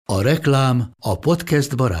A reklám a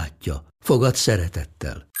podcast barátja. Fogad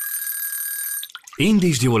szeretettel.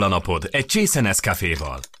 Indítsd jól a napod egy csésze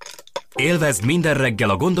Nescaféval. Élvezd minden reggel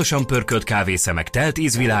a gondosan pörkölt kávészemek telt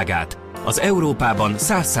ízvilágát, az Európában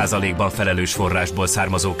 100%-ban felelős forrásból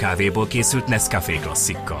származó kávéból készült Nescafé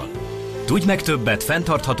klasszikkal. Tudj meg többet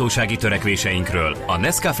fenntarthatósági törekvéseinkről a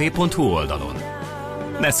nescafé.hu oldalon.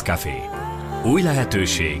 Nescafé. Új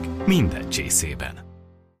lehetőség minden csészében.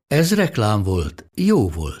 Ez reklám volt, jó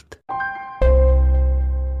volt.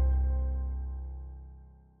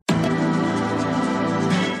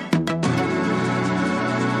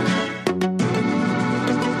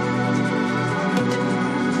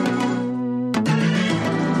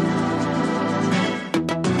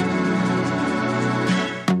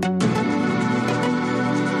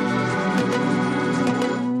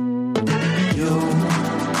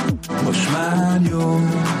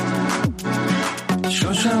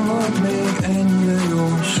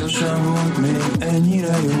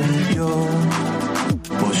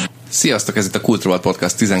 Sziasztok, ez itt a Kultúrval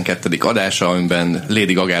Podcast 12. adása, amiben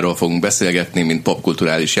Lady Gagáról fogunk beszélgetni, mint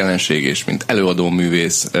popkulturális jelenség és mint előadó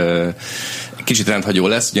művész. Kicsit rendhagyó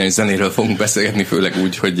lesz, ugyanis zenéről fogunk beszélgetni, főleg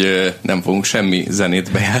úgy, hogy nem fogunk semmi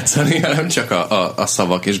zenét bejátszani, hanem csak a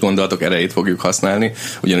szavak és gondolatok erejét fogjuk használni,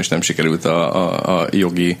 ugyanis nem sikerült a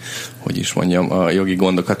jogi, hogy is mondjam, a jogi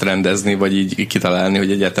gondokat rendezni, vagy így kitalálni,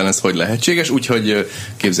 hogy egyáltalán ez hogy lehetséges, úgyhogy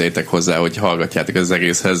képzeljétek hozzá, hogy hallgatjátok az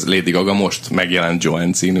egészhez Lady Gaga most megjelent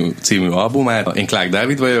Joanne című albumát. Én Klák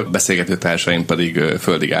Dávid vagyok, beszélgető társaim pedig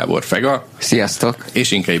Földi Gábor Fega. Sziasztok!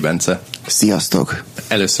 És Inkei Bence. Sziasztok!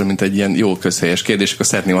 Először, mint egy ilyen jó közhelyes kérdés, akkor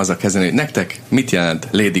szeretném azzal kezdeni, hogy nektek mit jelent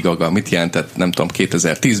Lady Gaga, mit jelentett, nem tudom,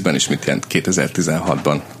 2010-ben, és mit jelent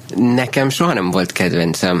 2016-ban? Nekem soha nem volt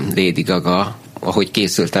kedvencem Lady Gaga. Ahogy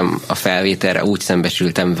készültem a felvételre, úgy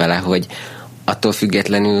szembesültem vele, hogy attól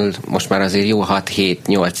függetlenül most már azért jó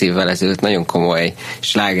 6-7-8 évvel ezelőtt nagyon komoly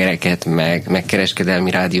slágereket, meg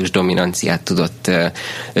kereskedelmi rádiós dominanciát tudott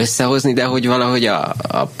összehozni, de hogy valahogy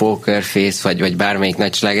a Poker Face vagy bármelyik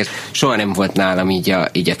nagy sláger soha nem volt nálam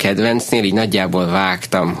így a kedvencnél, így nagyjából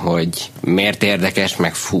vágtam, hogy miért érdekes,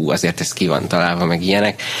 meg fú, azért ez ki van találva, meg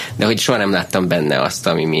ilyenek, de hogy soha nem láttam benne azt,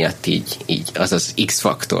 ami miatt így az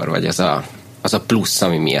X-faktor, vagy az a plusz,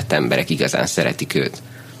 ami miatt emberek igazán szeretik őt.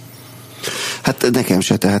 Hát nekem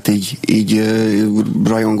se, tehát így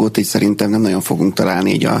rajongót így szerintem nem nagyon fogunk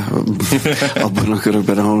találni így abban a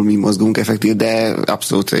körökben, ahol mi mozgunk effektív, de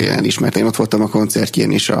abszolút elismert. Én ott voltam a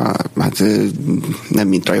koncertjén, és hát nem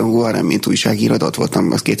mint rajongó, hanem mint újságíró, ott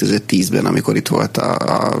voltam az 2010-ben, amikor itt volt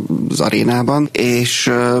az arénában,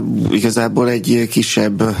 és igazából egy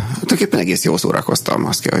kisebb, tulajdonképpen egész jól szórakoztam,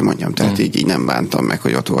 azt kell, hogy mondjam, tehát így nem bántam meg,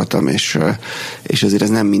 hogy ott voltam, és azért ez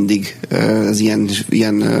nem mindig, az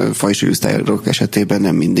ilyen fajsúlyú sztárok esetében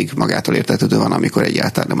nem mindig magától értetődő van, amikor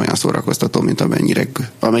egyáltalán nem olyan szórakoztató, mint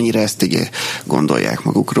amennyire ezt így gondolják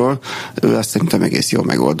magukról. Ő azt szerintem egész jól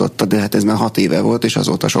megoldotta, de hát ez már 6 éve volt, és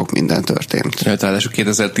azóta sok minden történt. Ráadásul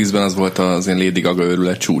 2010-ben az volt az én Lady Gaga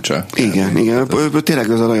őrület csúcsa. Igen. Tényleg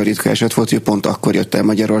az a nagyon ritka eset volt, hogy pont akkor jött el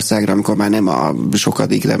Magyarországra, amikor már nem a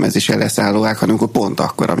sokadik lemez is elleszállóák, hanem akkor pont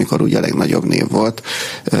akkor, amikor ugye a legnagyobb név volt,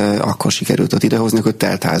 akkor sikerült ott idehozni, hogy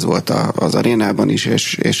teltház volt az arénában is,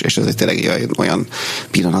 és ez egy tényleg olyan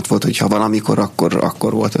pillanat volt, hogy ha valamikor,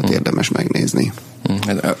 akkor volt ott érdemes megnézni.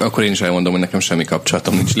 Hát, akkor én is elmondom, hogy nekem semmi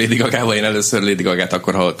kapcsolatom nincs Lady Gagával. Én először Lady Gagát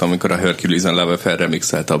akkor hallottam, amikor a Hercules and Love Affair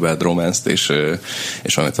remixelte a Bad Romance-t,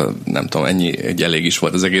 és amit nem tudom, ennyi egy elég is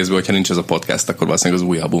volt az egészből, hogyha nincs ez a podcast, akkor valószínűleg az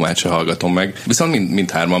új albumát se hallgatom meg. Viszont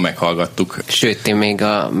mindhárman meghallgattuk. Sőt, én még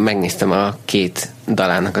megnéztem a 2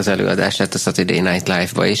 dalának az előadását a Saturday Night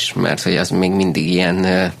Live-ba is, mert hogy az még mindig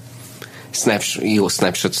ilyen jó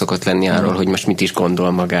snapshot szokott lenni arról, hogy most mit is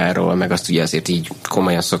gondol magáról, meg azt ugye azért így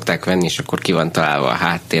komolyan szokták venni, és akkor ki van találva a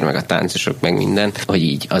háttér, meg a táncosok, meg minden, hogy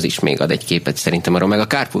így az is még ad egy képet szerintem arról, meg a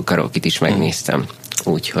Carpool Karaoke-t is megnéztem.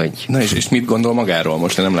 Úgyhogy... Na és mit gondol magáról?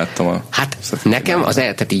 Most én nem láttam Hát nekem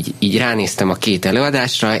tehát így ránéztem a 2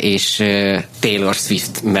 előadásra, és Taylor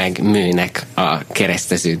Swift meg Mőnek a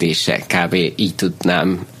kereszteződése kb. Így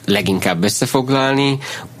tudnám leginkább összefoglalni.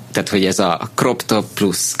 Tehát, hogy ez a crop top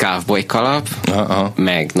plusz cowboy kalap,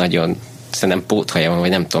 meg nagyon, szerintem póthaja van, vagy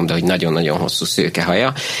nem tudom, de hogy nagyon-nagyon hosszú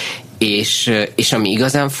szőkehaja, és ami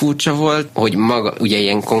igazán furcsa volt, hogy maga ugye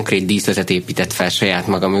ilyen konkrét díszletet épített fel saját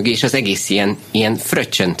maga mögé, és az egész ilyen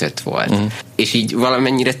fröccsöntött volt. És így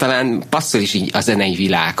valamennyire talán passzol is így a zenei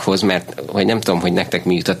világhoz, mert hogy nem tudom, hogy nektek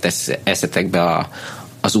mi jutott eszetekbe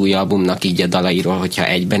az új albumnak így a dalairól, hogyha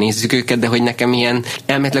egyben nézzük őket, de hogy nekem ilyen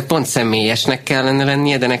elméletileg pont személyesnek kellene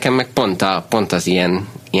lennie, de nekem meg pont az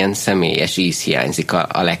ilyen személyes íz hiányzik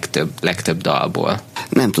a legtöbb dalból.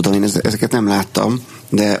 Nem tudom, én ezeket nem láttam,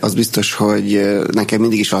 de az biztos, hogy nekem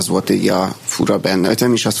mindig is az volt így a fura benne.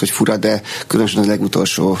 Nem is az, hogy fura, de különösen a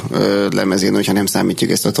legutolsó lemezén, hogyha nem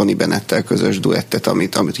számítjuk ezt a Tony Bennettel közös duettet,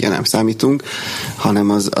 amit ugye nem számítunk, hanem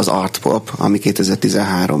az Art Pop, ami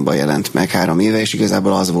 2013-ban jelent meg 3 éve, és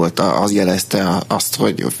igazából az jelezte azt,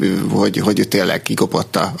 hogy ő tényleg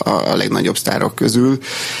kikopott a legnagyobb sztárok közül,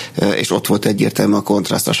 és ott volt egyértelmű a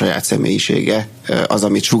kontraszt, a saját személyisége, az,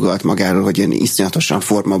 amit sugalt magáról, hogy ilyen iszonyatosan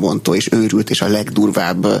formabontó és őrült, és a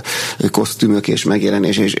legdurvább kosztümök és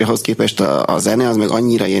megjelenés, és ahhoz képest a zene az meg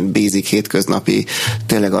annyira ilyen basic, hétköznapi,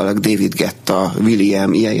 tényleg a David Guetta,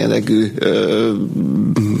 William, ilyen jellegű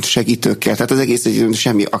segítőkkel, tehát az egész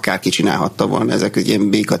semmi, akárki csinálhatta volna, ezek egy ilyen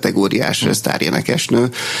B-kategóriás sztárjénekesnő,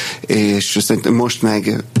 és szerintem most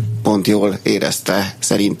meg pont jól érezte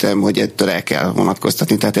szerintem, hogy ettől el kell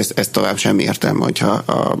vonatkoztatni, tehát ez tovább sem értem, hogyha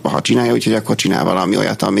ha csinálja, úgyhogy akkor csinál valami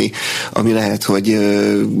olyat, ami lehet, hogy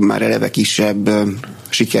már eleve kisebb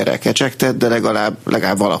sikerrel kecsegtett, de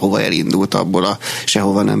legalább valahova elindult abból a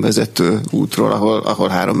sehova nem vezető útról, ahol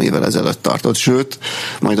 3 évvel ezelőtt tartott. Sőt,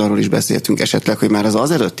 majd arról is beszéltünk esetleg, hogy már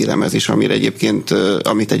az előtti lemez is,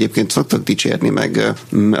 amit egyébként szoktak dicsérni, meg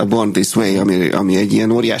a Born This Way, ami egy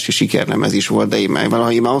ilyen óriási sikerlemez is volt, de én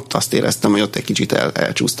már ott azt éreztem, hogy ott egy kicsit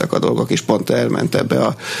elcsúsztak a dolgok, és pont elment ebbe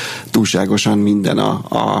a túlságosan minden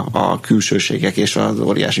a külsőségek és az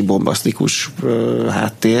óriási bombasztikus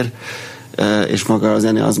háttér, és maga a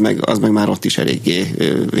zene az meg már ott is eléggé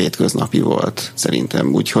hétköznapi volt,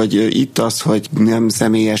 szerintem. Úgyhogy itt az, hogy nem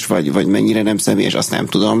személyes, vagy mennyire nem személyes, azt nem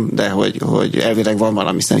tudom, de hogy elvileg van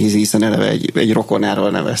valami hiszen eleve egy rokonáról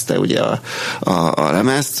nevezte ugye a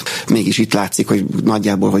lemezt. Mégis itt látszik, hogy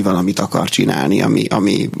nagyjából, hogy valamit akar csinálni,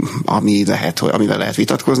 amivel lehet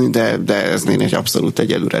vitatkozni, de ez én abszolút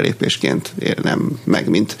egy előrelépésként érnem meg,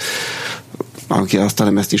 mint aki azt a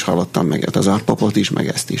lemezt is hallottam, meg az Art Popot is, meg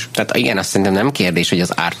ezt is. Tehát igen, azt szerintem nem kérdés, hogy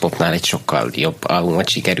az Art Popnál egy sokkal jobb albumot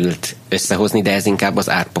sikerült összehozni, de ez inkább az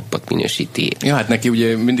Art Popot minősíti. Ja, hát neki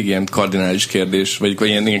ugye mindig ilyen kardinális kérdés, vagy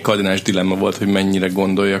ilyen kardinális dilemma volt, hogy mennyire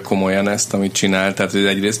gondolja komolyan ezt, amit csinál. Tehát hogy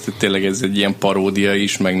egyrészt tényleg ez egy ilyen paródia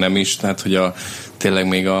is, meg nem is, tehát hogy tényleg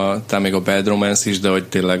még a Bad Romance is, de hogy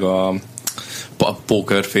tényleg a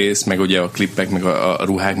Poker Face, meg ugye a klippek, meg a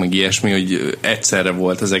ruhák, meg ilyesmi, hogy egyszerre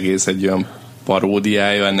volt az egész egy olyan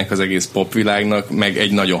paródiája ennek az egész popvilágnak, meg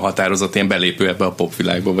egy nagyon határozott ilyen belépő ebbe a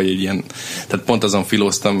popvilágba, vagy egy ilyen, tehát pont azon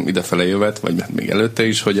filóztam idefele jövet, vagy még előtte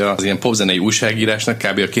is, hogy az ilyen popzenei újságírásnak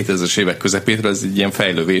kb. A 2000-es évek közepétről ez egy ilyen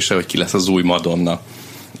fejlővése, hogy ki lesz az új Madonna.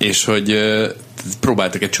 És hogy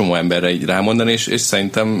próbáltak egy csomó emberre így rámondani, és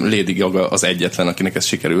szerintem Lady Gaga az egyetlen, akinek ez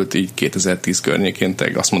sikerült így 2010 környékén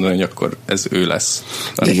azt mondani, hogy akkor ez ő lesz.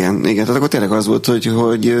 Igen, tehát akkor tényleg az volt,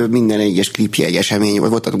 hogy minden egyes klipje egy esemény, vagy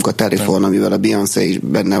volt a Telephone, amivel a Beyoncé is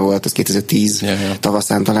benne volt, ez 2010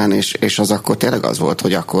 tavaszán talán, és az akkor tényleg az volt,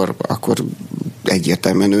 hogy akkor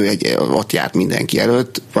egyértelműen ő ott járt mindenki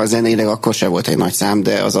előtt. A zeneileg akkor se volt egy nagy szám,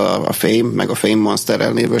 de az a Fame, meg a Fame Monster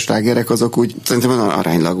elnévő slágerek, azok úgy szerintem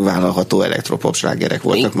aránylag vállalható elektropop slágerek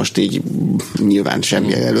voltak. Most így nyilván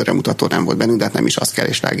semmi előremutató nem volt bennünk, de hát nem is az kell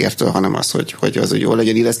egy slágertől, hanem az, hogy az úgy jól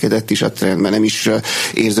legyen, illeszkedett is a trendben, nem is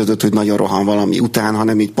érződött, hogy nagyon rohan valami után,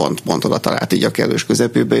 hanem így pont oda talált így a kellős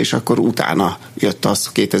közepébe, és akkor utána jött az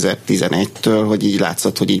 2011-től, hogy így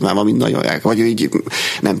látszott, hogy így már valami nagyon vagy így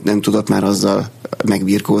nem tudott már azzal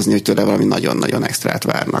megbirkózni, hogy tőle valami nagyon-nagyon extrát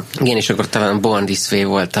várnak. Igen, és akkor talán Born This Way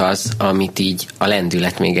volt az, amit így a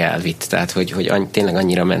lendület még elvitt, tehát hogy tényleg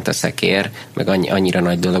annyira ment a szekér, meg annyira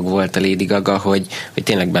nagy dolog volt a Lady Gaga, hogy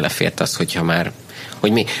tényleg belefért az, hogyha már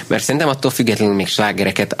mert szerintem attól függetlenül még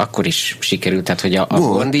slágereket akkor is sikerült, tehát hogy a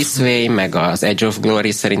Born This Way, meg az Edge of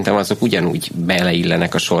Glory szerintem azok ugyanúgy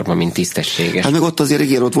beleillenek a sorba, mint tisztességes. Hát meg ott azért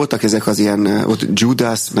igen, ott voltak ezek az ilyen, ott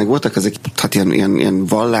Judas, meg voltak ezek, hát ilyen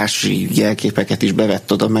vallási jelképeket is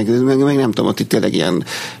bevett oda, meg nem tudom, ott itt tényleg ilyen,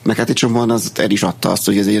 meg hát egy csomóan az el is adta azt,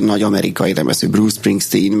 hogy ez egy nagy amerikai lemez, Bruce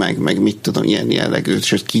Springsteen, meg mit tudom, ilyen jellegű,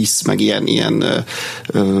 sőt Kiss, meg ilyen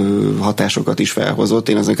hatásokat is felhozott.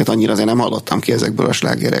 Én ezeket annyira azért nem hallottam ki ezekből a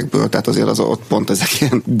slágerekből, tehát azért az ott pont ezek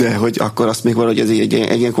ilyen, de hogy akkor azt még valahogy ez egy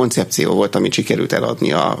ilyen koncepció volt, amit sikerült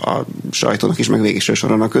eladni a sajtónak is, meg végső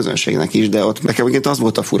soron a közönségnek is, de ott nekem az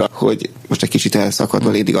volt a fura, hogy most egy kicsit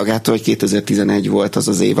elszakadva Lady Gagától, hogy 2011 volt az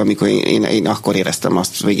az év, amikor én akkor éreztem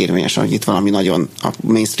azt végérvényesen, hogy itt valami nagyon a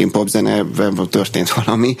mainstream popzenében történt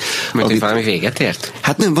valami. Mert valami véget ért?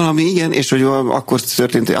 Hát nem valami, igen, és hogy akkor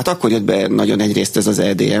történt, hát akkor jött be nagyon egyrészt ez az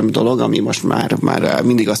EDM dolog, ami most már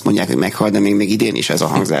mindig azt mondják, hogy meghal, de még idén is ez a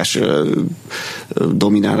hangzás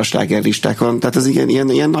dominál a slágerlistákon, tehát ez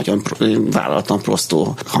ilyen nagyon vállalatlan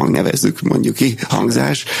prostó hangnevezzük mondjuk ki,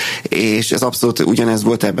 hangzás, és ez abszolút ugyanez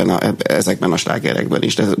volt ezekben a slágerekben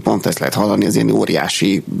is, de pont ezt lehet hallani, az ilyen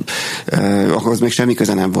óriási, ahhoz még semmi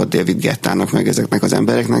köze nem volt David Guettának, meg ezeknek az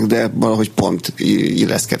embereknek, de valahogy pont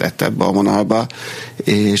illeszkedett ebbe a vonalba,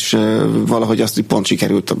 és valahogy azt pont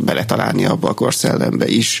sikerült beletalálni abba a korszellembe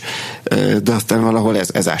is, de aztán valahol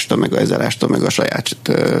ezzel ásta meg a saját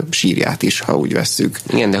sírját is, ha úgy vesszük.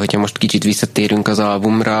 Igen, de hogyha most kicsit visszatérünk az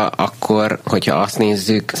albumra, akkor, hogyha azt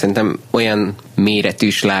nézzük, szerintem olyan méretű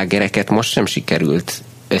slágereket most sem sikerült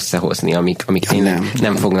összehozni, amik tényleg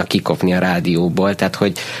nem fognak kikopni a rádióból. Tehát,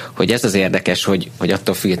 hogy ez az érdekes, hogy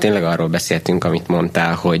attól függ, tényleg arról beszéltünk, amit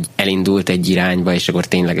mondtál, hogy elindult egy irányba, és akkor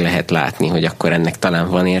tényleg lehet látni, hogy akkor ennek talán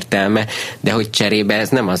van értelme, de hogy cserébe ez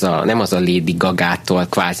nem az a Lady Gagától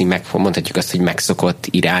kvázi mondhatjuk azt, hogy megszokott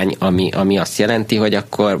irány, ami azt jelenti, hogy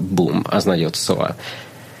akkor bum, az nagyot szól.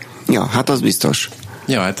 Ja, hát az biztos.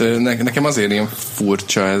 Ja, hát nekem azért ilyen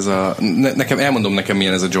furcsa ez elmondom nekem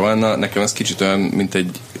milyen ez a Joanna, nekem ez kicsit olyan, mint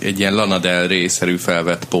egy ilyen Lana Del Rey-szerű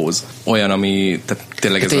felvett póz. Olyan, ami tehát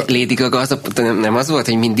tényleg hát, Lady Gaga nem az volt,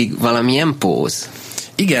 hogy mindig valamilyen póz?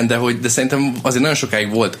 Igen, de szerintem azért nagyon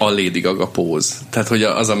sokáig volt a Lady Gaga póz. Tehát, hogy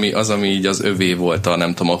az, ami így az övé volt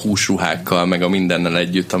nem tudom, a húsruhákkal, meg a mindennel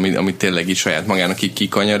együtt, ami tényleg így saját magának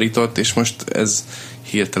kikanyarított, és most ez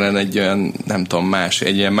hirtelen egy olyan, nem tudom,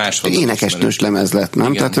 egy ilyen másodlagos. Énekesnős lemez lett,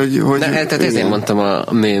 nem? Igen. Tehát ezért mondtam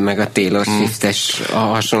a Mő meg a Taylor Swift-es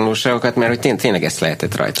hasonlóságokat, mert hogy tényleg ezt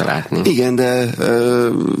lehetett rajta látni. Igen, de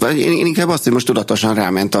én inkább azt, hogy most tudatosan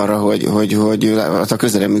ráment arra, hogy a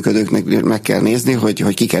közelem működőknek meg kell nézni,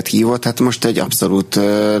 hogy kiket hívott. Hát most egy abszolút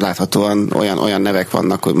láthatóan olyan nevek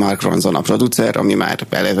vannak, hogy Mark Ronson a producer, ami már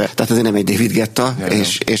eleve. Tehát azért nem egy David Guetta,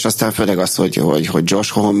 és aztán főleg az, hogy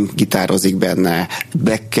Josh Homme gitározik benne,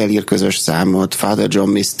 Beckkel ír közös számot, Father John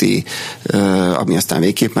Misty, ami aztán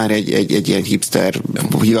végképp már egy ilyen hipster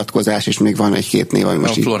hivatkozás, és még van egy-két név, ami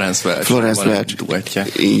most így... Florence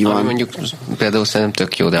Welch. Így van. Ami mondjuk például szerintem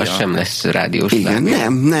tök jó, de az sem lesz rádiós.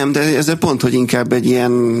 Igen, nem, de ezzel pont, hogy inkább egy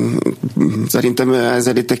ilyen, szerintem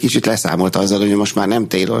ezzel itt egy kicsit leszámolt azzal, hogy most már nem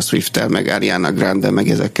Taylor Swift-tel, meg Ariana Grande, meg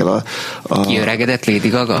ezekkel Kiöregedett Lady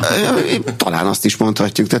Gaga? Talán azt is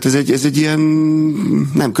mondhatjuk. Tehát ez egy ilyen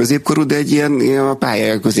nem középkorú, de egy ilyen a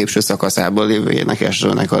pálya középső szakaszából lévő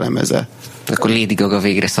énekesnőnek a lemeze. Akkor Lady Gaga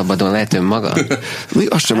végre szabadon lehet önmaga?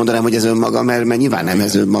 Azt sem mondanám, hogy ez önmaga, mert nyilván nem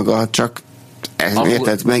ez önmaga, csak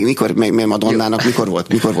érted? Mikor Madonnának mikor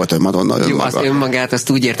volt Madonna önmaga? Jó, az önmagát azt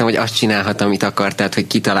úgy értem, hogy azt csinálhat, amit akar, tehát hogy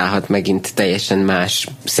kitalálhat megint teljesen más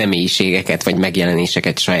személyiségeket, vagy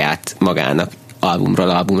megjelenéseket saját magának albumról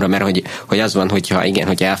albumra, mert hogy az van, hogyha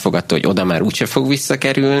elfogadta, hogy oda már úgyse fog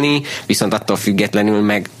visszakerülni, viszont attól függetlenül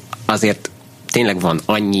meg azért tényleg van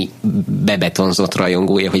annyi bebetonzott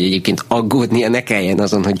rajongója, hogy egyébként aggódnia ne kelljen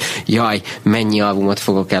azon, hogy jaj, mennyi albumot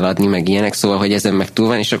fogok eladni, meg ilyenek, szóval, hogy ezen meg túl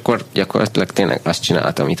van, és akkor gyakorlatilag tényleg azt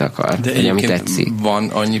csinálhat, amit akar. De vagy amit tetszik. Van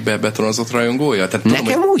annyi bebetonozott rajongója? Tehát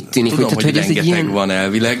nekem úgy tűnik, hogy ez egy ilyen... van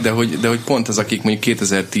elvileg, de hogy pont az, akik mondjuk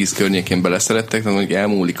 2010 környékén beleszerettek, tehát mondjuk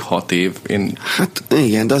elmúlik 6 év. Hát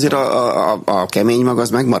igen, de azért a kemény mag az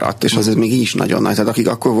megmaradt, és azért még így is nagyon nagy. Tehát akik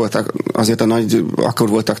akkor voltak, azért akkor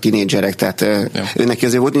voltak tinédzserek, tehát őnek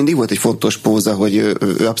azért mindig volt egy fontos póza, hogy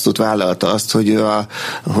ő abszolút vállalta azt,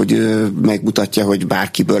 hogy ő megmutatja, hogy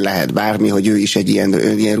bárkiből lehet bármi, hogy ő is egy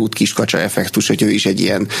ilyen rút kiskacsa effektus, hogy ő is egy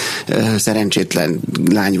ilyen szerencsétlen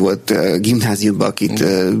lány volt gimnáziumban, akit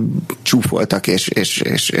csúfoltak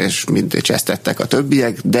és mind csesztettek a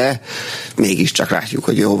többiek, de mégiscsak látjuk,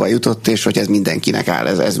 hogy ő hova jutott, és hogy ez mindenkinek áll.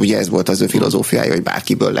 Ez volt az ő filozófiája, hogy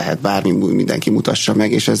bárkiből lehet bármi, mindenki mutassa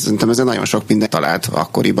meg, és szerintem ez nagyon sok minden talált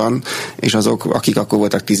akkoriban, és azok, akik akkor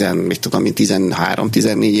voltak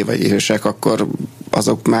 13-14 évesek, akkor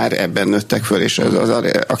azok már ebben nőttek föl, és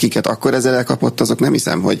akiket akkor ezzel elkapott, azok nem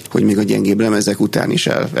hiszem, hogy még a gyengébb lemezek után is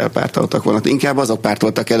elpártoltak volna. Inkább azok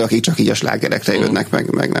pártoltak el, akik csak így a slágerekre jönnek,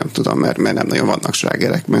 meg nem tudom, mert nem nagyon vannak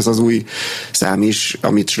slágerek. Mert ez az új szám is,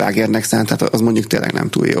 amit slágernek szánt, hát az mondjuk tényleg nem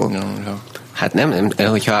túl jó. Hát nem,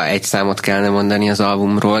 hogyha egy számot kellene mondani az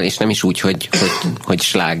albumról, és nem is úgy, hogy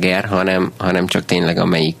sláger, hanem csak tényleg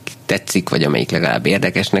amelyik tetszik, vagy amelyik legalább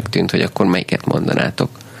érdekesnek tűnt, hogy akkor melyiket mondanátok?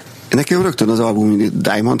 Nekem rögtön az album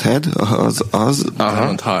Diamond Head, az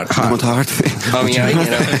Diamond Heart. Diamond Heart. Ami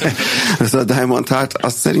az a Diamond Heart,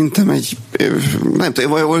 az szerintem nem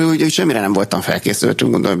tudom, úgy semmire nem voltam felkészült, csak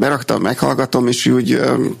gondolom, beraktam, meghallgatom, és úgy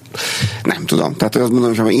nem tudom. Tehát azt mondom,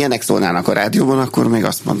 hogy ha ilyenek szólnának a rádióban, akkor még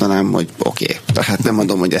azt mondanám, hogy oké. Hát nem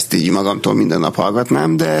mondom, hogy ezt így magamtól minden nap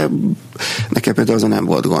hallgatnám, de nekem például azon nem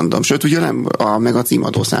volt gondom. Sőt, ugye nem, meg a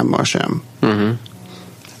címadó számmal sem. Uh-huh.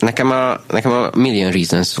 Nekem a Million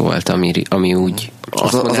Reasons volt, ami úgy...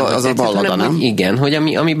 Az a ballada, nem? Hogy igen, hogy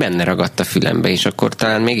ami benne ragadt a fülembe, és akkor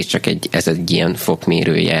talán mégiscsak ez egy ilyen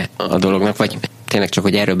fokmérője a dolognak, vagy tényleg csak,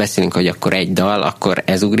 hogy erről beszélünk, hogy akkor egy dal, akkor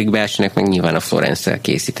ez ugrik be elsőnek, meg nyilván a Florence-el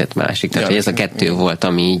készített másik. Tehát, hogy ez a kettő volt,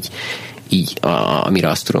 ami így amire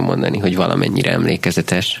azt tudom mondani, hogy valamennyire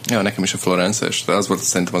emlékezetes. Ja, nekem is a Florence-es, de az volt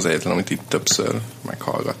szerintem az egyetlen, amit itt többször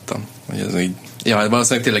meghallgattam. Hogy ez így... Ja,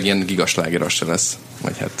 valószínűleg tényleg ilyen gigasláger az se lesz.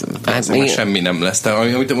 Vagy hát semmi nem lesz.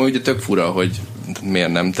 Tehát, amit ugye tök fura, hogy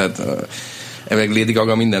miért nem. Tehát Lady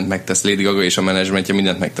Gaga mindent megtesz, Lady Gaga és a menedzsmentje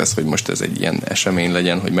mindent megtesz, hogy most ez egy ilyen esemény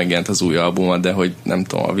legyen, hogy megjelent az új albuma, de hogy nem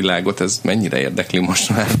tudom, a világot ez mennyire érdekli most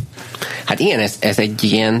már. Hát igen, ez egy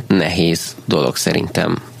ilyen nehéz dolog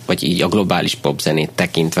szerintem, vagy így a globális popzenét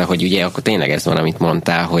tekintve, hogy ugye akkor tényleg ez van, amit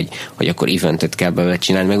mondtál, hogy akkor eventet kell belőle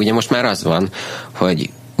csinálni, meg ugye most már az van, hogy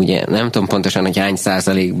ugye nem tudom pontosan, hogy hány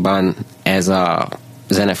százalékban ez a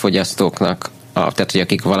zenefogyasztóknak, tehát hogy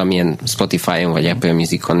akik valamilyen Spotify-on vagy Apple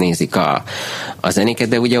Music-on nézik a zenéket,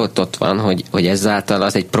 de ugye ott van, hogy ezáltal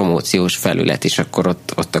az egy promóciós felület, és akkor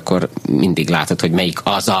ott akkor mindig látod, hogy melyik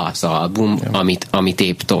az album, amit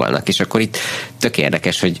épp tolnak, és akkor itt tök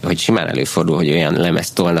érdekes, hogy simán előfordul, hogy olyan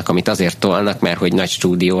lemezt tolnak, amit azért tolnak, mert hogy nagy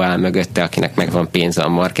stúdió áll mögötte, akinek megvan pénze a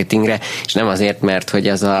marketingre, és nem azért, mert hogy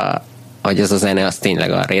az a zene az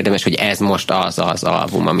tényleg arra érdemes, hogy ez most az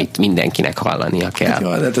album, amit mindenkinek hallania kell. Ja,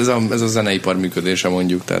 hát ez a zeneipar működése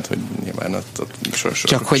mondjuk, tehát hogy nyilván ott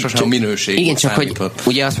sosem minőség. Igen, csak hogy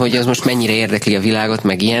ugye az, hogy az most mennyire érdekli a világot,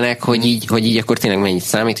 meg ilyenek, hogy így akkor tényleg mennyit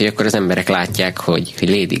számít, hogy akkor az emberek látják, hogy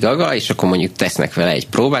Lady Gaga, és akkor mondjuk tesznek vele egy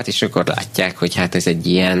próbát, és akkor látják, hogy hát ez egy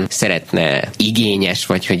ilyen szeretne igényes,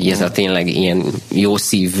 vagy hogy ez a tényleg ilyen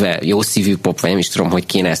jó szívű pop, vagy nem is tudom, hogy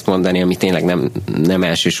kéne ezt mondani, ami tényleg nem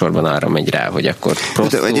elsősorban arra megy rá, hogy akkor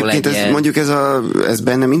prostó egyébként legyen. Mondjuk ez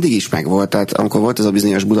benne mindig is megvolt, tehát amikor volt ez a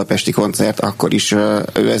bizonyos budapesti koncert, akkor is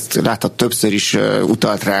ő ezt látta többször is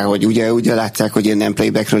utalt rá, hogy ugye látják, hogy én nem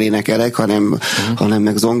playbackről énekelek, hanem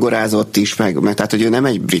meg zongorázott is, meg tehát, hogy ő nem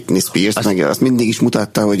egy Britney Spears, meg azt mindig is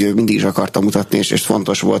mutatta, hogy ő mindig is akarta mutatni, és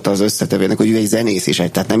fontos volt az összetevőnek, hogy ő egy zenész is,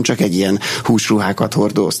 tehát nem csak egy ilyen húsruhákat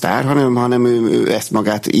hordó sztár, hanem ő ezt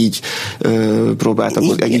magát így próbálta,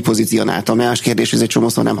 így pozícionálta. A más kérdés, hogy ez egy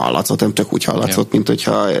csomószor nem hallatszott, nem csak úgy hallatszott, mint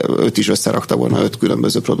hogyha őt is összerakta volna 5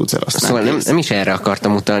 különböző producer. Szóval nem is erre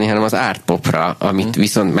akartam utalni, hanem az art popra, amit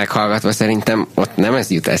viszont meghallgatva szerintem ott nem ez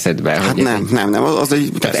jut eszedbe. Hát nem, az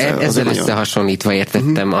egy... Persze, ezzel összehasonlítva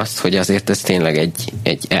értettem azt, hogy azért ez tényleg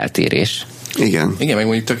egy eltérés. Igen, meg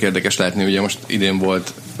mondjuk tök érdekes látni, ugye most idén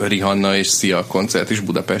volt Rihanna és Sia koncert is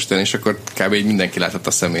Budapesten, és akkor kb. Így mindenki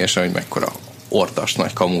látott személyesen, hogy mekkora ortas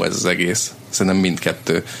nagy kamu ez az egész. Szerintem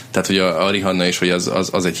mindkettő. Tehát, hogy a Rihanna is, hogy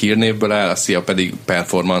az egy hírnévből áll, a Sia pedig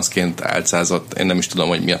performanceként álcázott. Én nem is tudom,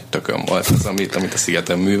 hogy mi a tököm volt az, amit a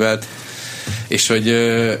Szigeten művelt. És hogy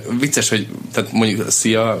vicces, hogy tehát mondjuk a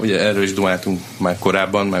Sia, ugye erről is dumáltunk már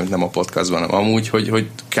korábban, már nem a podcastban, hanem amúgy, hogy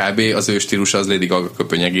kb. Az ő stílusa az Lady Gaga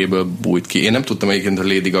köpönyegéből bújt ki. Én nem tudtam egyébként, hogy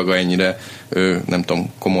Lady Gaga ennyire nem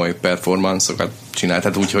tudom, komoly performance-okat csinált,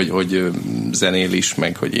 tehát úgy, hogy zenél is,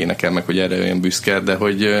 meg hogy énekel, meg hogy erre olyan büszke, de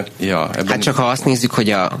hogy ebben... Hát csak ha azt nézzük,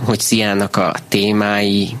 hogy Siának a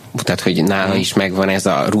témái, tehát hogy nála is megvan ez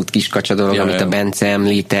a Ruth Kiskacsa dolog, amit a Bence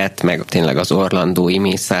említett, meg tényleg az orlandói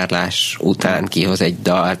mészárlás után kihoz egy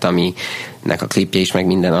dalt, aminek a klipje is, meg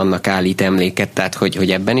minden annak állít emléket, tehát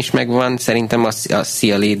hogy ebben is megvan szerintem a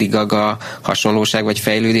Sia Lady Gaga hasonlóság vagy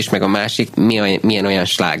fejlődés, meg a másik milyen olyan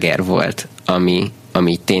sláger volt,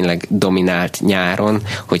 ami tényleg dominált nyáron,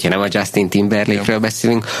 hogyha nem a Justin Timberlake-ről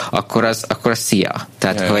beszélünk, akkor az Sia.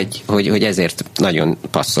 Tehát, hogy ezért nagyon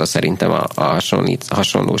passzol szerintem a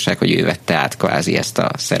hasonlóság, hogy ő vette át kvázi ezt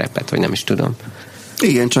a szerepet, hogy nem is tudom.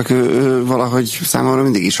 Igen, csak ő valahogy számomra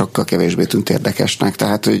mindig is sokkal kevésbé tűnt érdekesnek,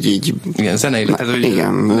 tehát, hogy így... Igen, zeneileg, tehát, hogy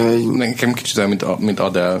igen. Nekem kicsit olyan, mint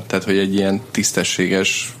Adele, tehát, hogy egy ilyen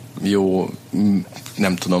tisztességes, jó,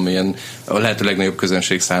 nem tudom, ilyen a lehető legnagyobb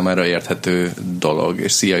közönség számára érthető dolog,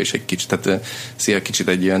 és Sia is egy kicsit, tehát Sia kicsit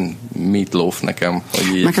egy ilyen Meatloaf nekem.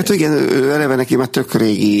 Meg hát igen, ő eleve neki már tök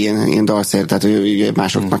régi ilyen dalszer, tehát ő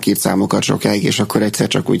másoknak írt számokat sokáig, és akkor egyszer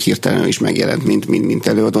csak úgy hirtelen is megjelent, mint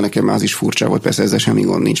előadó. Nekem az is furcsa volt, persze ezzel semmi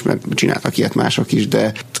gond nincs, mert csináltak ilyet mások is,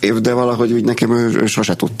 de valahogy úgy nekem ő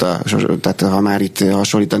sose tudta, tehát ha már itt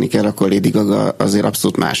hasonlítani kell, akkor Lady Gaga azért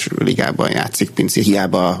abszolút más ligában játszik, mint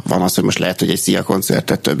hiába van az, hogy most lehet, hogy egy Sia koncert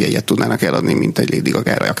világszerte több jegyet tudnának eladni, mint egy Lady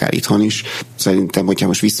Gagára, akár itthon is. Szerintem, hogyha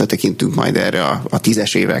most visszatekintünk majd erre a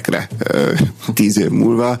 10-es évekre 10 év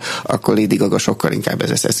múlva, akkor Lady Gaga sokkal inkább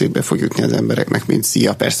ez eszébe fog jutni az embereknek, mint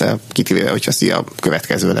Sia. Persze kitéve, hogyha Sia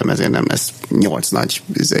következő lemezén nem lesz 8 nagy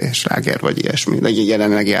sláger vagy ilyesmi. De egy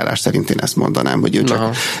jelenlegi állás szerint én ezt mondanám, hogy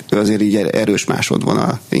ő azért így erős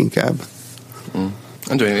másodvonal inkább.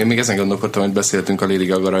 Én még ezen gondolkodtam, hogy beszéltünk a Lady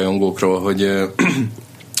Gaga rajongókról, hogy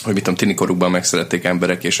mit tudom, tinikorukban megszülették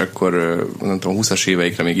emberek, és akkor nem tudom, 20-as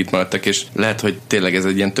éveikre még itt maradtak, és lehet, hogy tényleg ez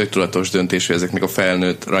egy ilyen tök tudatos döntés, hogy ezeknek a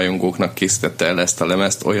felnőtt rajongóknak készítette el ezt a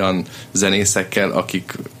lemezt olyan zenészekkel,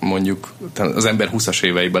 akik mondjuk az ember 20-as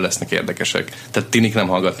éveiben lesznek érdekesek. Tehát tinik nem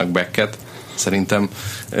hallgatnak Becket, szerintem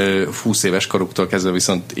 20 éves koruktól kezdve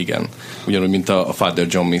viszont igen. Ugyanúgy, mint a Father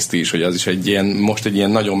John Misty is, hogy az is egy ilyen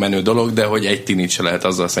nagyon menő dolog, de hogy egy tinit se lehet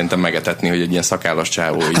azzal szerintem megetetni, hogy egy ilyen szakállas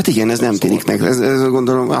csávó. Hát igen, ez nem tiniknek. Ez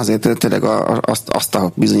gondolom azért tényleg azt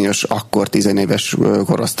a bizonyos akkor 10 éves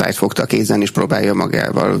korosztályt fogta kézen, és próbálja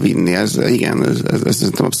magával vinni. Ez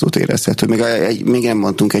szerintem abszolút érezhető. Még nem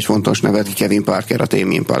mondtunk egy fontos nevet, Kevin Parker a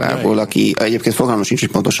Tame Impalából, aki egyébként fogalmam sincs,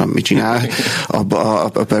 hogy pontosan mit csinál. A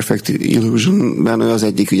Perfect Illusion-ben ő az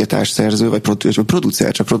egyik ugye társszerző, vagy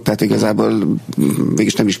producer, tehát igazából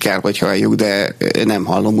mégis nem is kell, hogy halljuk, de nem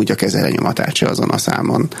hallom úgy a kezelenyomatát se azon a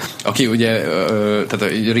számon. Aki ugye, tehát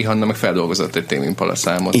Rihanna meg feldolgozott egy Tame Impala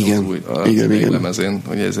számot igen. lemezén,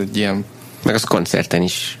 hogy ez egy ilyen... Meg az koncerten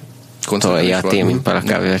is tolja a Tame Impala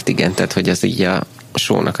covert, igen, tehát hogy az így a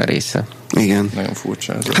show-nak a része. Igen. Nagyon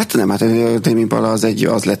furcsa ez. Hát nem, Tame Impala az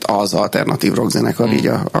lett az alternatív rockzenekar így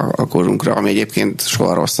a korunkra, ami egyébként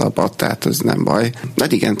soha rosszabb, tehát ez nem baj. De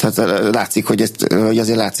igen, tehát látszik, hogy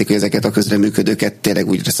azért látszik, hogy ezeket a közreműködőket tényleg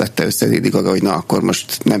úgy szedte össze Lady Gaga, hogy na akkor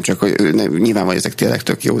most nem csak, hogy nyilván vagy ezek tényleg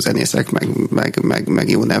tök jó zenészek, meg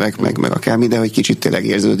jó nevek, meg akármi, de hogy kicsit tényleg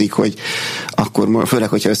érződik, hogy akkor, főleg,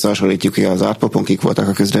 hogyha összehasonlítjuk, hogy az Art Popon kik voltak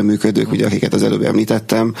a közreműködők, ugye akiket az előbb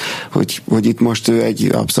említettem, hogy itt most ő egy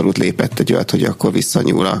abszolút lépett egy olyat, hogy akkor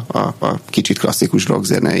visszanyúl a kicsit klasszikus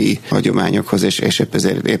rockzenei hagyományokhoz, és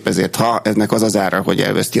épp ezért, ha ennek az ára, hogy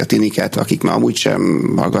elveszti a tiniket, akik már amúgy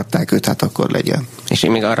sem hallgatták őt, hát akkor legyen. És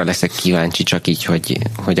én még arra leszek kíváncsi csak így,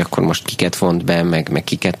 hogy akkor most kiket vont be, meg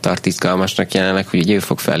kiket tart izgalmasnak jelenleg, hogy ugye ő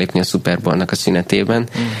fog fellépni a Super Bowl-nak a szünetében,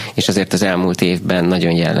 és azért az elmúlt évben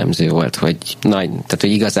nagyon jellemző volt, hogy tehát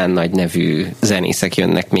hogy igazán nagy nevű zenészek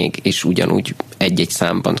jönnek még, és ugyanúgy egy-egy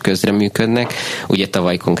számban közreműködnek. Ugye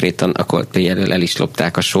tavaly konkrétan a Coldplay elől el is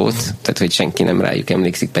lopták a show-t, tehát hogy senki nem rájuk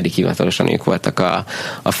emlékszik, pedig hivatalosan ők voltak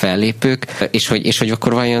a fellépők, és hogy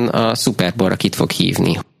akkor vajon a Super Bowl-ra kit fog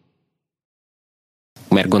hívni.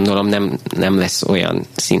 Mert gondolom nem lesz olyan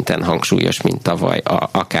szinten hangsúlyos, mint tavaly,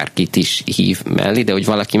 akárkit is hív mellé, de hogy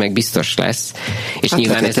valaki meg biztos lesz. És hát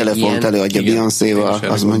nyilván ez telefont előadja Beyoncé-val,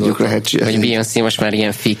 az mondjuk lehetséges. Hogy Beyoncé most már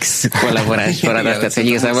ilyen fix kollaboráns maradat, tehát hogy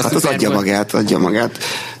igazából... Hát az adja magát.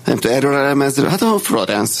 Nem tudom, erről a lemezről, hát a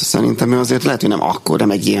Florence szerintem ő azért lehet, hogy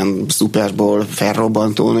nem egy ilyen Super Bowl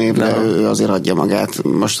felrobbantó név, de ő azért adja magát.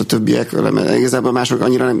 Most a többiek, igazából mások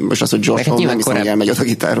annyira nem, most az, hogy Josh Homme nem hiszem, hogy elmegy oda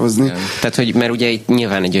gitározni. Nem. Tehát, hogy mert ugye itt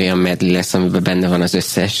nyilván egy olyan medley lesz, amiben benne van az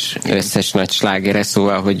összes nagy slágere,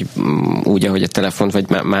 szóval, hogy úgy, ahogy a telefont, vagy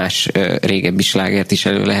más régebbi slágert is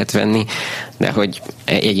elő lehet venni, de hogy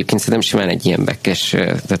egyébként szerintem simán egy ilyen bekkes,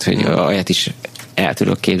 tehát, hogy olyat is el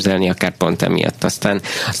tudok képzelni, akár pont emiatt. Aztán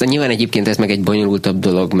nyilván egyébként ez meg egy bonyolultabb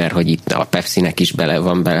dolog, mert hogy itt a Pepsi-nek is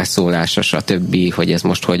van beleszólása, stb., hogy ez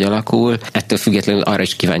most hogy alakul. Ettől függetlenül arra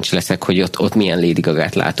is kíváncsi leszek, hogy ott milyen Lady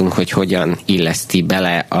Gagát látunk, hogy hogyan illeszti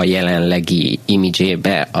bele a jelenlegi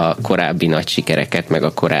imidzsébe a korábbi nagy sikereket, meg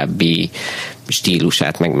a korábbi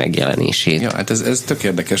stílusát, meg megjelenését. Ja, hát ez tök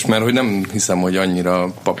érdekes, mert hogy nem hiszem, hogy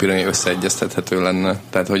annyira papíron összeegyeztethető lenne.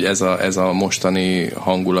 Tehát, hogy ez a mostani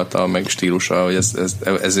hangulata, meg stílusa, hogy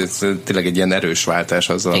ez tényleg egy ilyen erős váltás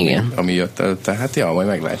azzal, ami jött. Tehát majd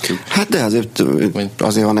meglátjuk. Hát de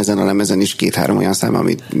azért van ezen a lemezen is 2-3 olyan szám,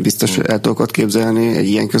 amit biztos el tudok képzelni egy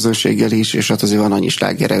ilyen közönséggel is, és hát azért van annyi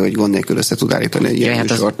slágere, hogy gond nélkül össze tud állítani egy ilyen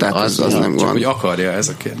műsort, tehát az nem csak van. hogy akarja, ez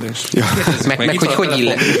a kérdés. Ja.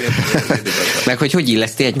 Meg hogy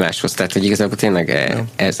illeszti egymáshoz, tehát hogy igazából tényleg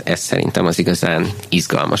ez szerintem az igazán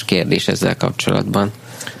izgalmas kérdés ezzel kapcsolatban.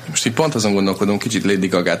 Most így pont azon gondolkodom, kicsit Lady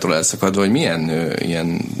Gagától elszakadva, hogy milyen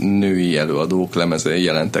ilyen női előadók lemezei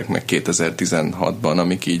jelentek meg 2016-ban,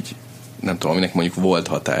 amik így nem tudom, aminek mondjuk volt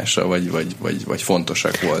hatása, vagy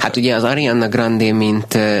fontosak voltak. Hát ugye az Ariana Grande,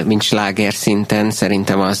 mint sláger szinten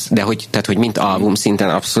szerintem az, de tehát, hogy mint album szinten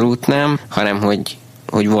abszolút nem, hanem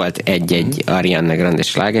hogy volt egy Ariana Grande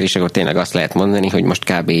sláger, és akkor tényleg azt lehet mondani, hogy most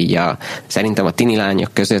kb. Így szerintem a tini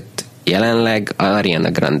lányok között jelenleg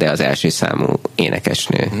Ariana Grande az első számú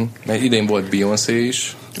énekesnő. Mert idén volt Beyoncé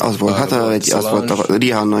is. Az volt, az volt, a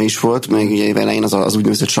Rihanna is volt, meg ugye elején az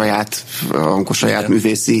úgynevezett saját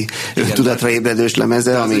művészi tudatra ébredős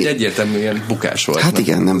lemeze, ami egy egyértelműen bukás volt. Hát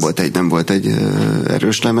igen, nem volt egy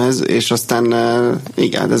erős lemez, és aztán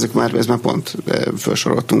igen, ez már pont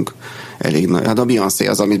felsoroltunk elég nagy. Hát a Beyoncé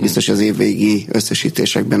az, amit biztos az évvégi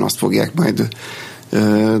összesítésekben azt fogják majd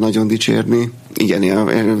nagyon dicsérni. Igen,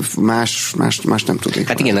 más nem tudnék.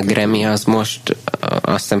 Hát igen, a Grammy az most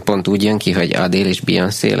azt hiszem pont úgy jön ki, hogy Adele és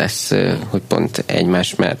Beyoncé lesz, hogy pont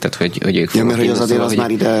egymás mellett, tehát hogy ők fognak. Mert hogy az Adele az már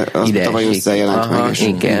ide tavaly összejelent meg.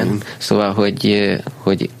 Igen, szóval,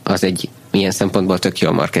 hogy az egy ilyen szempontból tök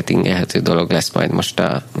jól marketingelhető dolog lesz majd most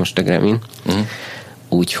a Grammy-n.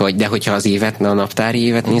 Úgyhogy, de hogyha az évet, a naptári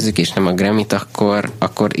évet nézzük, és nem a Grammy-t,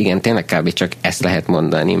 akkor igen, tényleg kb. Csak ezt lehet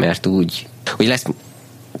mondani, mert úgy lesz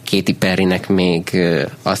Katy Perrynek még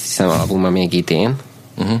azt hiszem albuma még idén,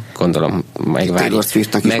 gondolom megvárjuk. Taylor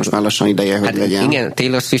Swiftnek is most már lassan ideje, hogy legyen. Igen,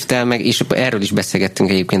 Taylor Swift-tel meg, és erről is beszélgettünk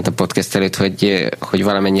egyébként a podcast előtt, hogy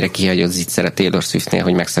valamennyire kihagyott zicser a Taylor Swiftnél,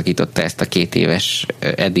 hogy megszakította ezt a 2 éves,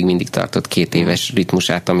 eddig mindig tartott 2 éves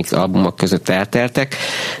ritmusát, amik albumok között elteltek,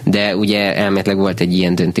 de ugye elméletileg volt egy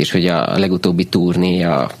ilyen döntés, hogy a legutóbbi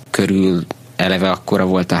turnéja körül eleve akkora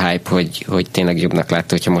volt a hype, hogy tényleg jobbnak látta,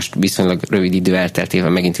 hogyha most viszonylag rövid idő elteltével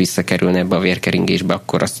megint visszakerülne ebbe a vérkeringésbe,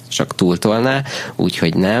 akkor azt csak túltolná,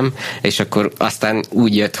 úgyhogy nem. És akkor aztán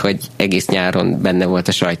úgy jött, hogy egész nyáron benne volt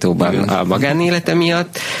a sajtóban a magánélete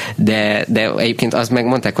miatt, de egyébként azt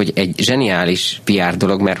megmondták, hogy egy zseniális PR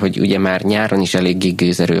dolog, mert hogy ugye már nyáron is eléggé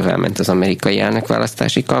gőzerővel ment az amerikai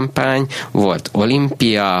elnökválasztási kampány, volt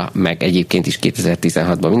olimpia, meg egyébként is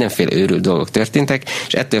 2016-ban mindenféle őrült dolgok történtek,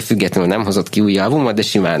 és ettől függetlenül nem hozott ki új albumot, de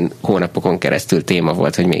simán hónapokon keresztül téma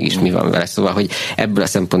volt, hogy mégis mi van vele. Szóval, hogy ebből a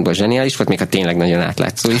szempontból zseniális volt, még ha tényleg nagyon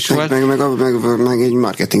átlátszó is volt. Meg egy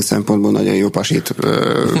marketing szempontból nagyon jó pasit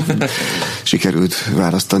sikerült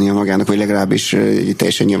választania magának, vagy legalábbis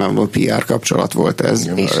teljesen nyilvánvaló PR kapcsolat volt ez.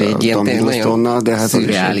 És egy ilyen nagyon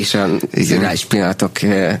szürreális pillanatok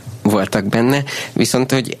voltak benne,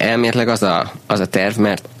 viszont hogy elméletileg az a terv,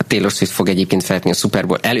 mert a Taylor Swift fog egyébként feltni a Super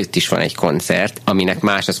Bowl előtt is van egy koncert, aminek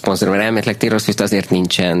más a szponzor, mert elméletileg Taylor Swift azért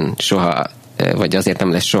nincsen soha, vagy azért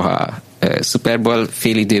nem lesz soha Super Bowl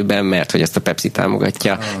félidőben, mert hogy azt a Pepsi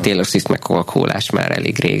támogatja, Taylor Swift meg Coca-Colás már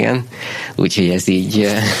elég régen, úgyhogy ez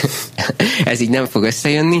így nem fog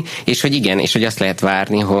összejönni, és hogy igen, és hogy azt lehet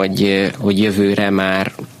várni, hogy jövőre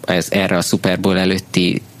már erre a Super Bowl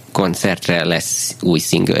előtti koncertre lesz új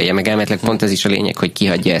szingölje, meg elméletileg pont ez is a lényeg, hogy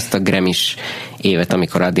kihagyja ezt a Grammy-s évet,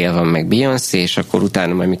 amikor Adele van, meg Beyoncé, és akkor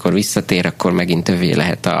utána, amikor visszatér, akkor megint övé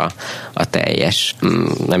lehet a teljes,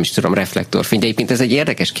 nem is tudom, reflektorfény. De egyébként ez egy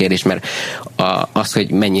érdekes kérdés, mert az,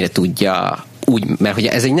 hogy mennyire tudja úgy, mert hogy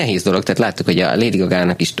ez egy nehéz dolog, tehát láttuk, hogy a Lady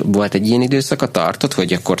Gagának is volt egy ilyen időszaka, tartott,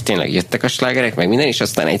 hogy akkor tényleg jöttek a slágerek, meg minden, és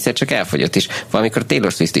aztán egyszer csak elfogyott, és valamikor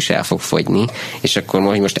Taylor Swift is el fog fogyni, és akkor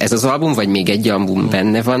most ez az album, vagy még egy album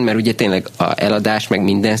benne van, mert ugye tényleg a eladás, meg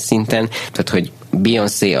minden szinten, tehát hogy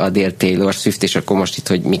Beyoncé, Adele, Taylor Swift, és akkor most itt,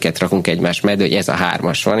 hogy miket rakunk egymás mellé, hogy ez a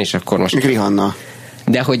 3-as van, és akkor most... Rihanna.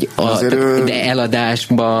 De hogy de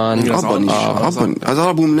eladásban... Az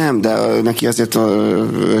album nem, de neki azért a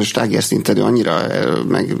sláger szinten annyira,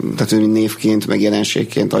 tehát névként, meg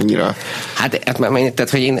jelenségként annyira... Tehát,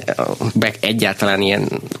 hogy én egyáltalán ilyen,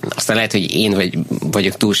 aztán lehet, hogy én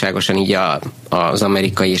vagyok túlságosan így az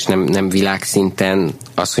amerikai, és nem világszinten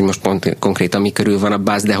az, hogy most pont konkrétan mi körül van a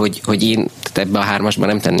buzz, de hogy én ebbe a 3-asban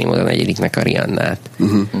nem tenném oda a 4-nek a Rihannát.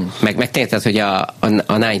 Meg tényleg, hogy a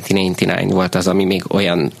 1999 volt az, ami még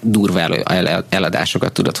olyan durva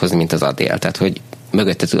eladásokat tudott hozni, mint az Adele, tehát hogy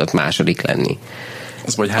mögötte tudott második lenni.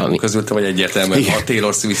 Az vagy három közül te vagy egyértelműen a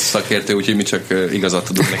Taylor Swift szakértő, úgyhogy mi csak igazat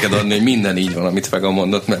tudunk neked adni, hogy minden így van, amit Vega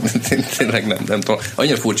mondott, mert tényleg nem tudom.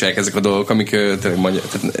 Annyira furcsák ezek a dolgok, amik tényleg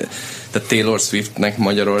tehát Taylor Swiftnek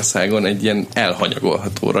Magyarországon egy ilyen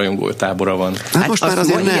elhanyagolható rajongó tábora van. Hát most már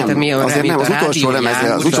azért nem, az utolsó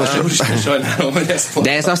lemezre, az utolsó. Sajnálom, hogy ezt mondtam.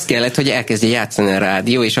 De ez azt kellett, hogy elkezdje játszani a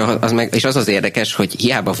rádió, és az érdekes, hogy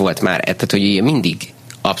hiába volt már, tehát hogy mindig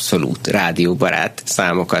abszolút rádióbarát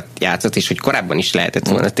számokat játszott, és hogy korábban is lehetett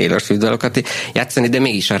volna Taylor Swift dalokat játszani, de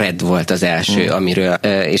mégis a Red volt az első, amiről,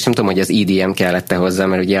 és nem tudom, hogy az EDM kellett hozzá,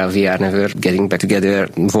 mert ugye a We Are Never Getting Back Together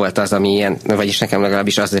volt az, ami ilyen, vagyis nekem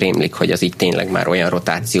legalábbis az rémlik, hogy az így tényleg már olyan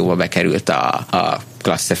rotációba bekerült a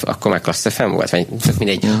akkor már Class FM volt, vagy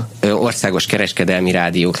mindegy országos kereskedelmi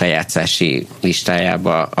rádiók lejátszási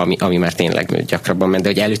listájába, ami már tényleg gyakrabban ment, de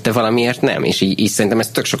hogy előtte valamiért nem, és így szerintem ez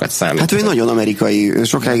tök sokat számít. Hát ő nagyon amerikai,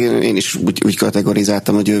 sokáig én is úgy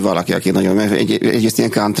kategorizáltam, hogy ő valaki, aki nagyon, egyrészt ilyen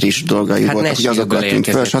country-s dolgai hát voltak, hogy azokat tűnt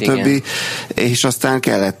föl, stb. És aztán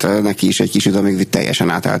kellett neki is egy kis idő, amíg teljesen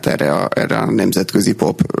átállt erre a nemzetközi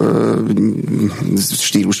pop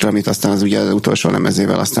stílusra, amit aztán az ugye az utolsó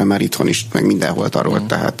lemezével aztán már itthon is, meg mindenhol tarolt,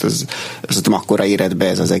 tehát ez akkora érett be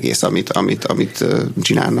ez az egész, amit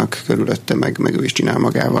csinálnak körülötte, meg ő is csinál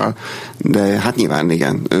magával. De hát nyilván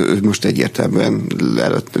igen, ő most egyértelműen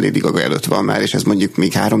Lady Gaga előtt van már, és ez mondjuk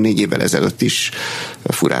még 3-4 évvel ezelőtt is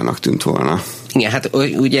furának tűnt volna. Igen, hát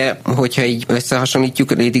ugye, hogyha így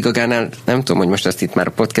összehasonlítjuk Lady Gagánál, nem tudom, hogy most azt itt már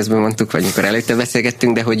a podcastben mondtuk, vagy mikor előtte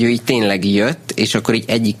beszélgettünk, de hogy ő így tényleg jött, és akkor így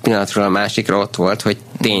egyik pillanatról a másikra ott volt, hogy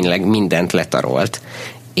tényleg mindent letarolt.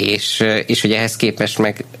 És hogy ehhez képest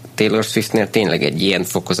meg Taylor Swiftnél tényleg egy ilyen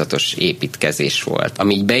fokozatos építkezés volt,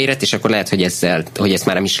 ami így beérett, és akkor lehet, hogy ezt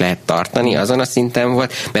már nem is lehet tartani, azon a szinten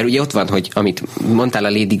volt, mert ugye ott van, hogy amit mondtál a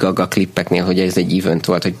Lady Gaga klippeknél, hogy ez egy event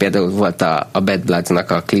volt, hogy például volt a Bad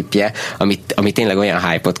Bloods-nak a klipje, ami tényleg olyan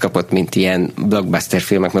hype-ot kapott, mint ilyen blockbuster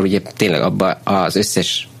filmek, mert ugye tényleg abban az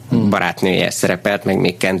összes barátnője szerepelt, meg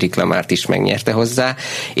még Kendrick Lamart is megnyerte hozzá,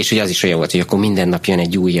 és hogy az is olyan volt, hogy akkor minden nap jön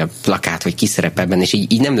egy újabb plakát, hogy ki szerepel benne, és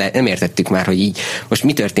így nem értettük már, hogy így most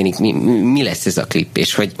mi történik, mi lesz ez a klip,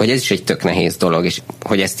 és hogy ez is egy tök nehéz dolog, és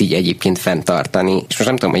hogy ezt így egyébként fenntartani, és most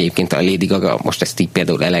nem tudom, hogy egyébként a Lady Gaga most ezt így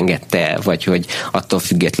például elengedte, vagy hogy attól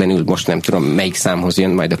függetlenül most nem tudom, melyik számhoz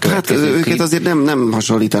jön majd a következő klip. Hát őket azért nem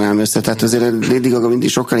hasonlítanám össze, tehát azért Lady Gaga mindig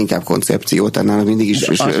sokkal inkább koncepciót, tehát mindig is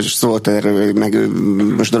szólt erről, meg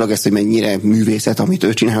most dolog ezt, hogy mennyire művészet, amit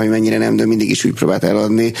ő csinál, hogy mennyire nem, de mindig is úgy próbált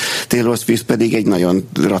eladni. Taylor Swift pedig egy nagyon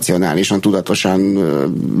racionálisan, tudatosan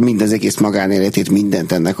mindez egész magánéletét,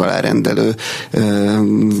 mindent ennek alárendelő,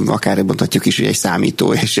 akár mondhatjuk is, hogy egy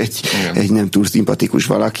számító, és egy nem túl szimpatikus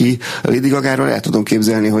valaki. A Lady Gagáról el tudom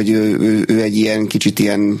képzelni, hogy ő egy ilyen kicsit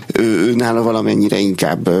ilyen, ő nála valamennyire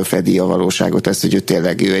inkább fedi a valóságot, ezt, hogy ő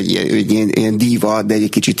tényleg egy ilyen díva, de egy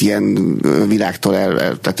kicsit ilyen világtól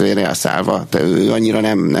tehát olyan elszállva. Ő annyira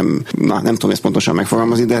nem tudom ezt pontosan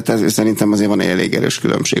megfogalmazni, de hát szerintem azért van egy elég erős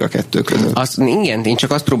különbség a kettő között. Igen, én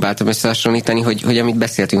csak azt próbáltam összehasonlítani, hogy amit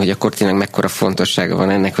beszéltünk, hogy akkor tényleg mekkora fontossága van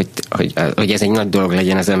ennek, hogy ez egy nagy dolog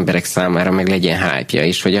legyen az emberek számára, meg legyen hype-ja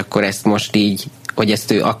is, hogy akkor ezt most így, hogy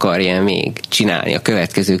ezt ő akarja még csinálni a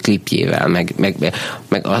következő klipjével, meg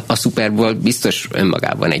a Super Bowl biztos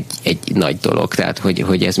önmagában egy nagy dolog, tehát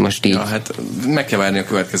hogy ez most így... Ja, hát meg kell várni a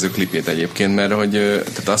következő klipjét egyébként, mert hogy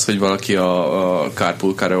tehát az, hogy valaki a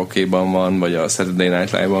Carpool Karaoke-ban van, vagy a Saturday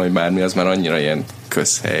Night Live-ban, vagy bármi, az már annyira ilyen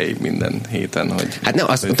közhely minden héten, hogy... Hát nem,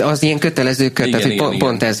 az ilyen kötelező tehát hogy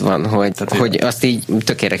pont ez van, hogy azt így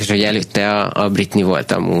tök érdekes, hogy előtte a Britney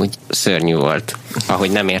volt amúgy, szörnyű volt,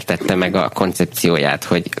 ahogy nem értette meg a koncepcióját,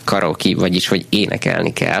 hogy karaoke, vagyis hogy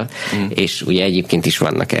énekelni kell, és ugye egyébként is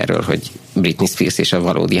vannak erről, hogy Britney Spears és a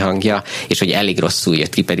valódi hangja, és hogy elég rosszul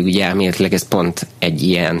jött ki, pedig ugye elméletileg ez pont egy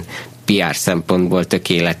ilyen PR szempontból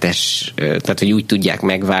tökéletes, tehát hogy úgy tudják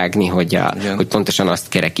megvágni, hogy pontosan azt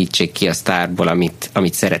kerekítsék ki a sztárból,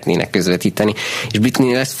 amit szeretnének közvetíteni. És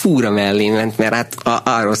Britney ez fúra mellé ment, mert hát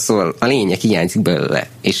arról szól, a lényeg hiányzik belőle.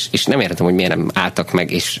 És nem értem, hogy miért nem álltak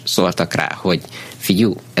meg, és szóltak rá, hogy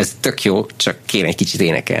figyú, ez tök jó, csak kéne egy kicsit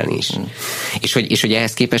énekelni is. És hogy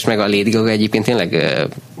ehhez képest meg a Lady Gaga egyébként tényleg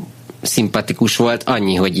szimpatikus volt,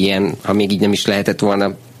 annyi, hogy ilyen, ha még így nem is lehetett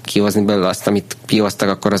volna kihozni belőle azt, amit kihoztak,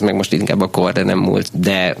 akkor az meg most inkább a kor, de nem múlt.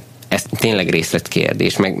 De ez tényleg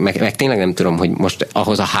részletkérdés, meg tényleg nem tudom, hogy most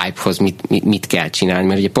ahhoz a hype-hoz mit kell csinálni,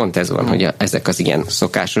 mert ugye pont ez van, hogy ezek az ilyen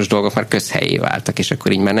szokásos dolgok már közhelyé váltak, és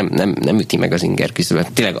akkor így már nem üti meg az inger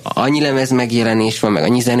küszöböt. Tényleg annyi lemez megjelenés van, meg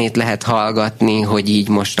annyi zenét lehet hallgatni, hogy így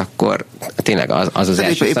most akkor tényleg az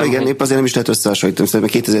első szám. Épp azért nem is lehet összehasonlítani,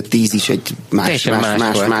 szerintem 2010 is egy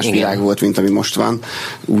más világ volt, mint ami most van,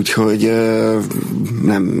 úgyhogy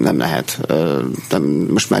nem lehet.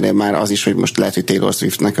 Most már az is, hogy most lehet, hogy Taylor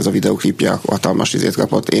Swiftnek ez a videóklipje hatalmas izét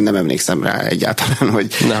kapott. Én nem emlékszem rá egyáltalán, hogy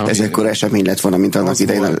ez ekkor esemény lett volna, mint annak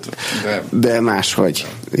idején. De máshogy.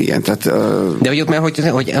 Igen, tehát... De hogy ott már,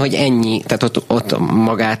 hogy ennyi, tehát ott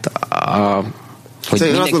magát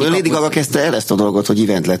Szóval azt mondom, Lady Gaga kezdte el ezt a dolgot, hogy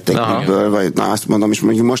event lettek klipből, vagy azt mondom, és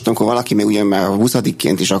mondjuk most, amikor valaki még ugye már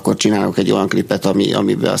 20-ként is, akkor csinálok egy olyan klipet,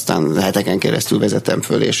 amiben aztán heteken keresztül vezetem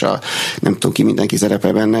föl, és nem tudom ki, mindenki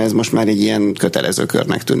szerepel benne, ez most már egy ilyen kötelező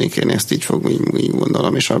körnek tűnik, én ezt így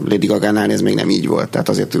gondolom, és a Lady Gagánál ez még nem így volt, tehát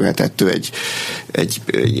azért tűhetett egy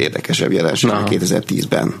érdekesebb jelenség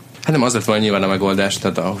 2010-ben. Hát nem, az lett volna nyilván a megoldás,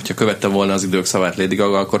 tehát hogyha követte volna az idők szavát Lady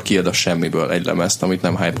Gaga, akkor kiad a semmiből egy lemezt, amit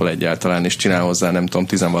nem hype-ol egyáltalán, és csinál hozzá, nem tudom,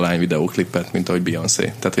 10-valány videóklipet, mint ahogy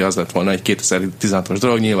Beyoncé. Tehát, hogy az lett volna egy 2016-os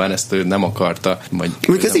dolog, nyilván ezt ő nem akarta.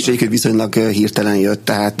 Még ez is egyébként viszonylag hirtelen jött,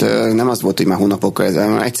 tehát nem az volt, hogy már hónapokkal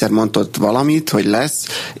ezelőtt egyszer mondott valamit, hogy lesz,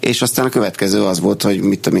 és aztán a következő az volt, hogy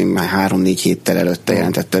mit tudom én, már 3-4 héttel előtte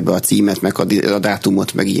jelentette be a címet, meg a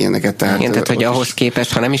dátumot, meg ilyeneket. Tehát hogy ahhoz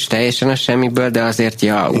képest, ha nem is teljesen a semmiből, de azért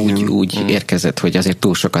úgy érkezett, hogy azért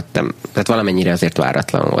túl sokat nem, tehát valamennyire azért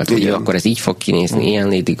váratlan volt, hogy akkor ez így fog kinézni, ilyen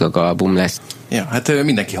Lady Gaga album lesz. Ja, hát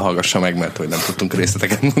mindenki hallgassa meg, mert hogy nem tudtunk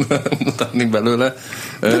részleteket mutatni belőle.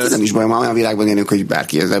 Hát ez nem is baj, ma olyan világban élünk, hogy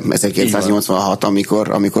bárki 1986,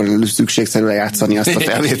 amikor szükségszerű lejátszani azt a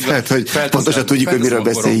felvételt, hogy pontosan tudjuk, hogy miről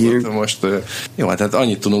beszéljünk. Most, jó, hát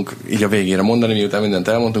annyit tudunk így a végére mondani, miután mindent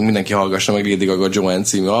elmondtunk, mindenki hallgassa meg Lady Gaga Joanne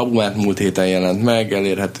című albumát, múlt héten jelent meg,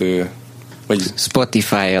 elérhető vagy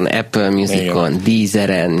Spotify-on, Apple Music-on,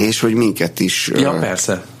 Deezeren. És hogy minket is... Ja,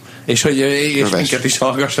 persze. És hogy minket is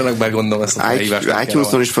hallgassanak, bár gondolom ezt a felhívást.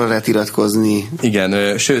 iTunes-on is fel lehet iratkozni.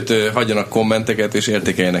 Igen, sőt, hagyjanak kommenteket, és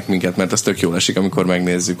értékeljenek minket, mert az tök jól esik, amikor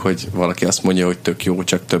megnézzük, hogy valaki azt mondja, hogy tök jó,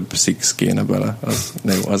 csak több Six kéne bele.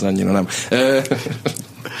 Az annyira nem.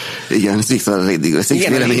 Igen, Six a Lady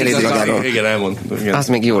Gaga. Igen, elmondtam. Az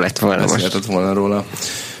még jó lett volna most. Lehetett volna róla.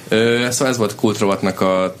 Szóval ez volt Kultrovatnak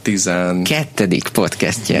a 12.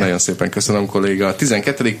 podcastje. Nagyon szépen köszönöm, kolléga. A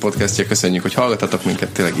 12. podcastje, köszönjük, hogy hallgatatok minket,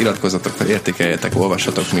 tényleg iratkozzatok fel, értékeljetek,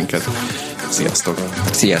 olvassatok minket. Sziasztok!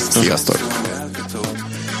 Sziasztok! Sziasztok!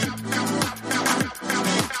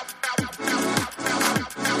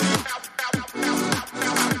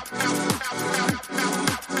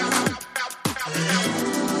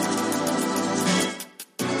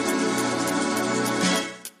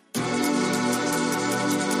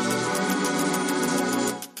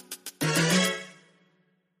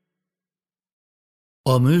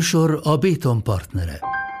 A műsor a Béton partnere.